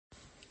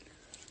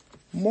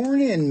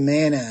Morning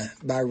Manna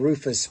by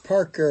Rufus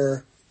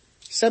Parker,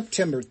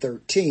 September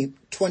 13th,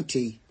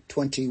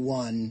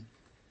 2021.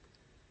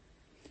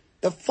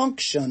 The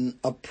function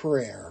of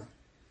prayer.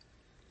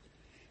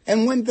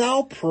 And when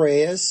thou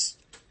prayest,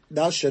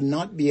 thou shalt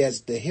not be as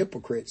the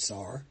hypocrites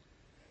are,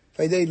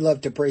 for they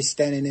love to pray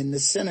standing in the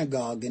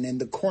synagogue and in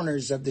the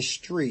corners of the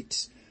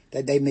streets,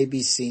 that they may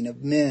be seen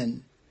of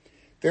men.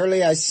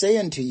 Verily I say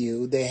unto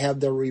you, they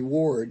have their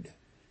reward.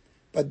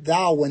 But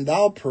thou, when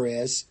thou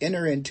prayest,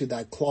 enter into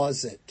thy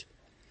closet.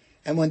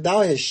 And when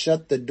thou hast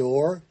shut the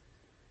door,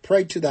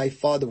 pray to thy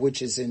Father which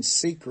is in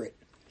secret.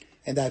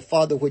 And thy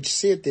Father which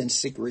seeth in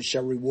secret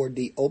shall reward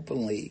thee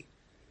openly.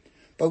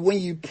 But when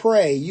you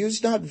pray,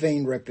 use not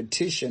vain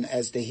repetition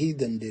as the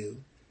heathen do.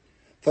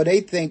 For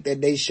they think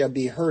that they shall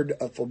be heard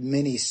of for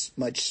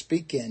much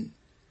speaking.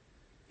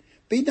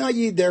 Be not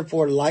ye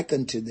therefore like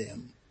unto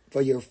them,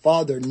 for your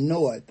Father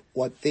knoweth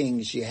what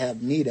things ye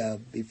have need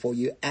of before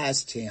you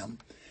ask him.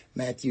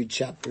 Matthew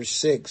chapter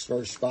 6,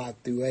 verse 5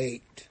 through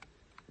 8.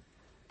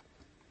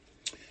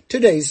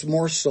 Today's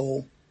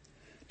morsel.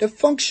 The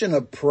function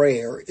of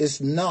prayer is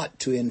not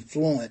to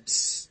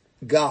influence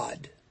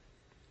God.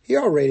 He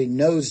already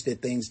knows the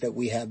things that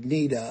we have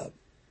need of.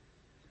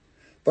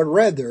 But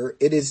rather,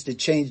 it is to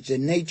change the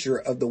nature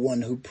of the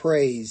one who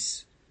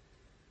prays.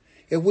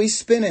 If we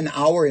spend an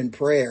hour in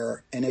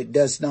prayer and it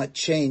does not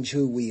change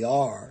who we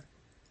are,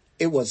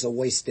 it was a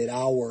wasted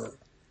hour.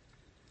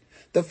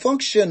 The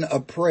function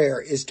of prayer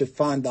is to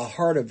find the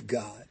heart of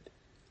God,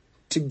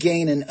 to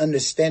gain an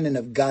understanding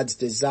of God's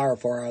desire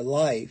for our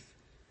life,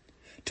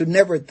 to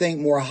never think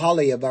more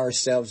highly of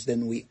ourselves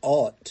than we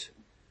ought,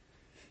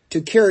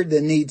 to carry the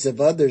needs of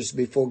others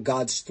before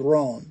God's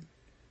throne,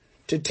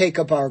 to take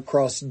up our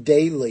cross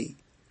daily,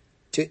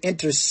 to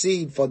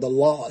intercede for the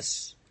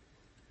lost,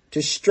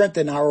 to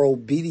strengthen our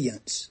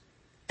obedience,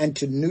 and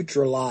to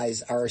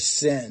neutralize our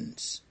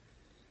sins.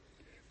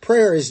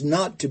 Prayer is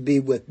not to be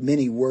with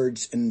many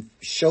words and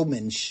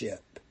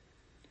showmanship.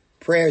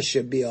 Prayer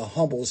should be a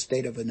humble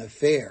state of an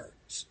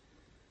affairs.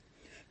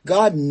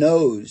 God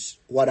knows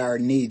what our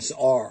needs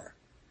are,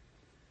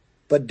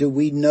 but do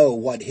we know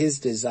what his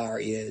desire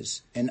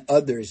is and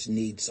others'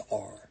 needs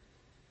are?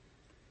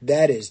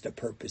 That is the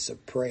purpose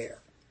of prayer.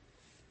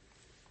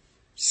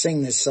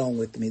 Sing this song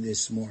with me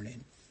this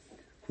morning.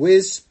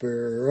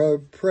 Whisper a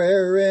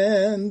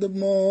prayer in the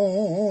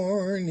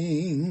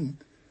morning,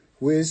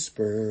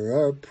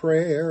 whisper a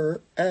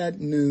prayer at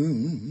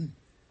noon,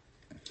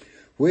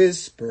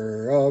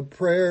 whisper a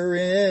prayer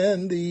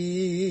in the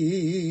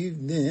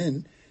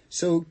evening,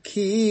 so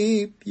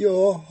keep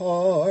your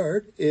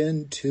heart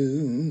in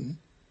tune.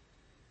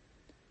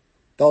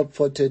 Thought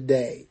for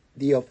today,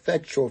 the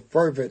effectual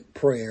fervent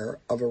prayer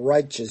of a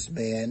righteous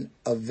man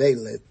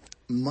availeth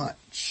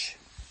much.